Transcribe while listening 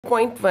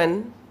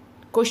8.1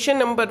 question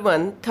number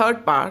 1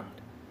 third part.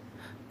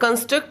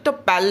 Construct a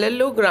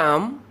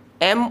parallelogram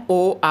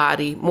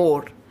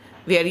MORE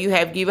where you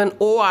have given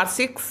OR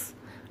 6,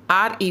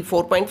 RE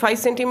 4.5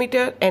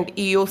 centimeter and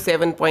EO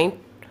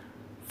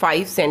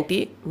 7.5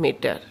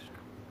 centimeter.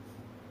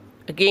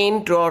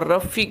 Again draw a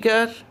rough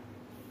figure.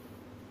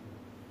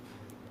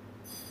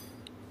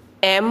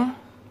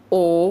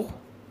 MORE,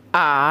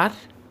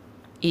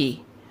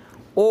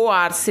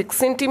 OR 6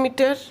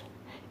 centimeter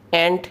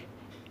and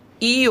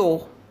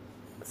EO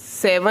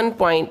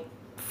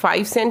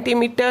 7.5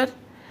 centimeter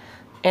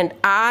and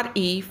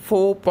RE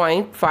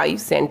 4.5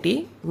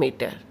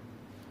 centimeter.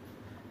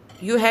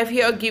 You have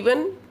here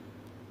given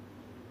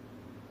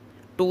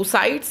two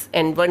sides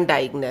and one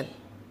diagonal,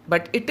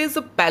 but it is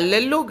a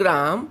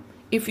parallelogram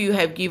if you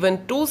have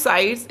given two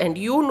sides, and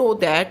you know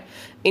that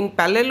in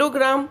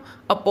parallelogram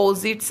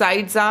opposite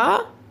sides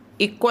are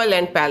equal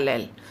and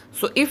parallel.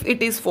 So if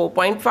it is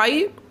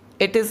 4.5,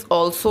 it is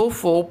also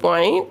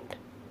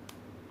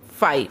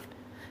 4.5,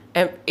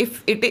 and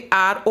if it is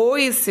RO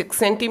is 6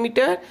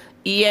 centimeter,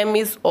 EM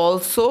is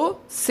also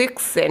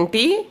 6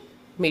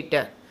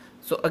 centimeter.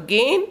 So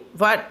again,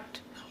 what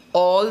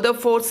all the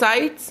four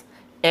sides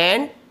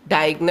and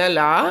diagonal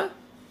are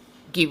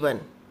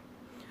given.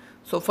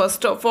 So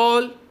first of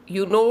all,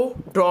 you know,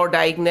 draw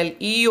diagonal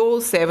EO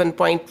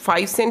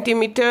 7.5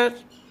 centimeter.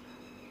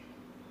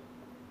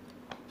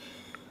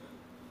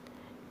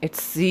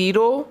 It's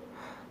 0,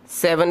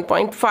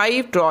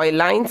 7.5. Draw a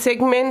line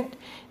segment.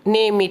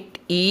 Name it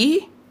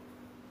EO.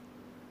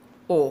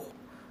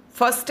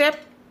 First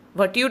step,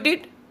 what you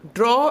did?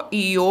 Draw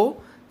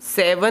EO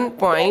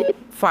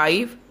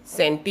 7.5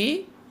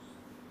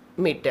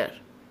 centimeter.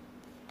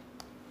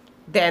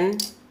 Then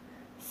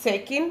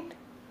second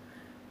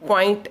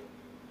point,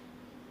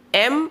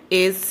 M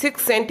is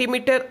 6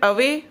 centimeter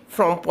away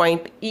from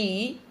point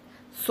E.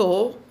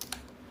 So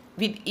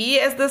with E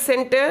as the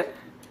center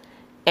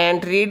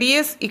and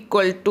radius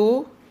equal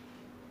to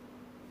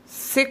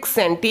 6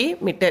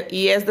 centimeter,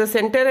 E as the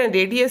center and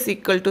radius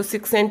equal to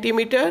 6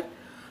 centimeter,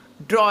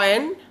 draw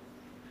an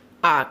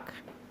arc.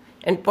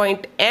 And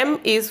point M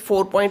is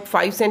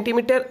 4.5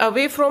 centimeter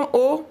away from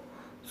O.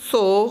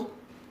 So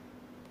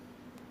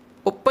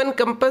open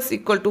compass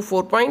equal to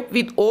 4 point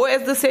with O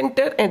as the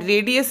center and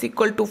radius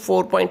equal to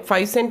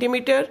 4.5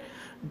 centimeter.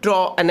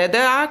 Draw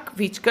another arc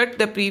which cut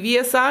the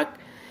previous arc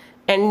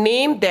and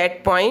name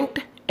that point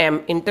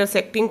M,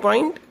 intersecting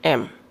point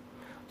M.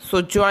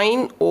 So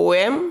join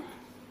OM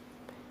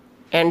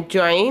and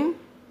join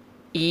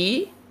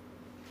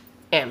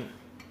EM.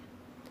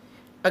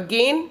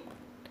 Again,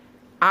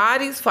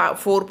 R is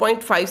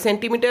 4.5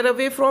 centimeter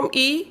away from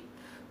E.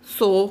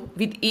 So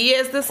with E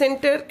as the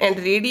center and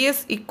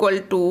radius equal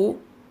to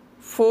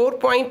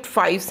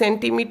 4.5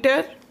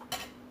 centimeter,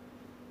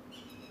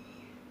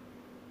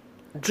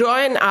 draw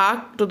an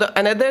arc to the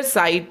another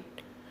side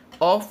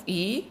of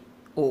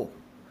EO.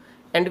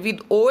 And with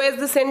O as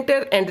the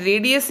center and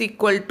radius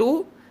equal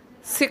to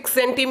 6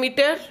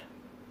 centimeter,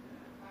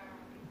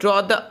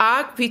 draw the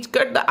arc which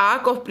cut the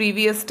arc of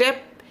previous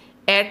step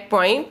at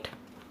point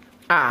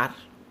R.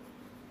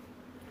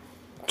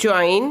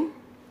 Join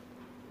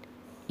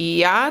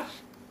ER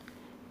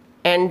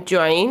and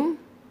join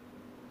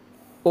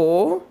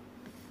OR.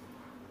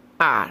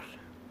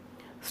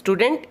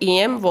 Student,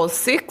 EM was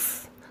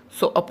 6,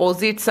 so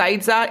opposite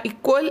sides are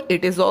equal,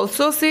 it is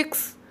also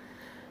 6,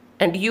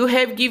 and you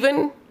have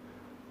given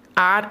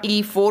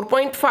RE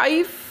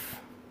 4.5,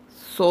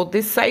 so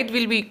this side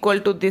will be equal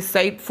to this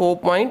side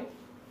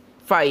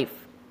 4.5.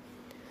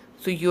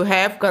 So you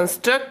have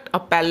construct a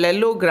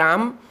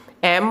parallelogram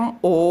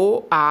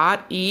MORE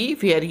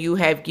where you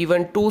have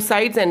given two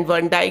sides and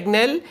one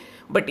diagonal.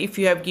 But if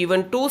you have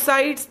given two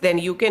sides, then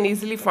you can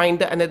easily find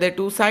the another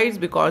two sides,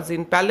 because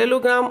in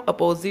parallelogram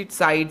opposite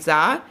sides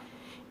are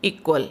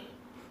equal.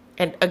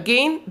 And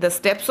again, the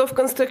steps of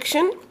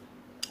construction.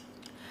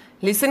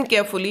 Listen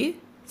carefully.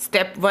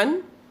 Step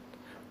 1,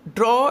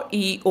 draw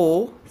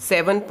EO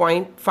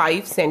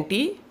 7.5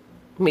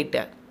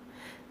 centimeter.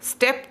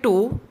 Step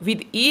 2,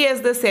 with E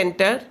as the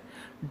center,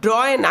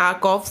 draw an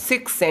arc of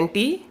 6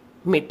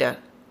 centimeter.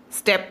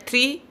 Step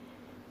 3,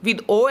 with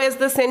O as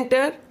the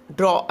center,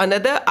 draw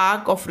another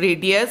arc of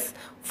radius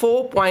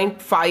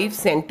 4.5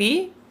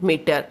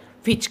 centimeter,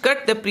 which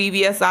cut the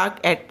previous arc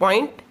at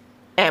point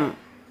M.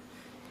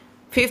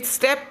 Fifth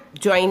step,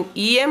 join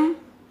EM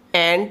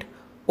and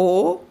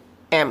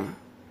OM.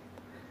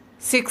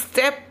 Sixth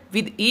step,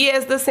 with E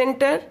as the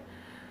center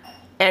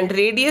and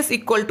radius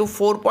equal to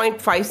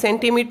 4.5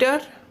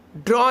 centimeter,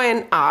 draw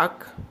an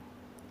arc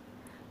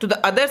to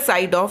the other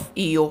side of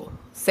EO.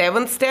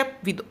 Seventh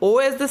step, with O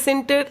as the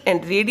center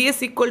and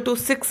radius equal to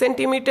 6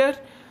 centimeter,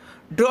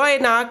 draw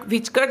an arc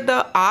which cut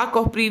the arc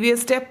of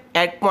previous step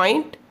at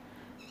point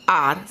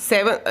R.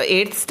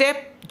 Eighth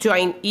step,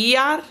 join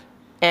ER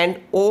and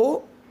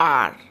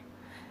OR.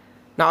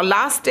 Now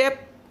last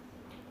step,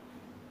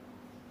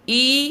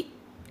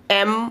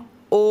 EMOR,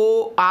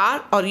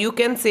 or you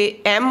can say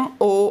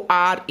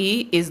MORE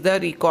is the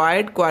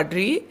required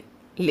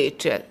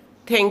quadrilateral.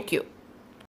 Thank you.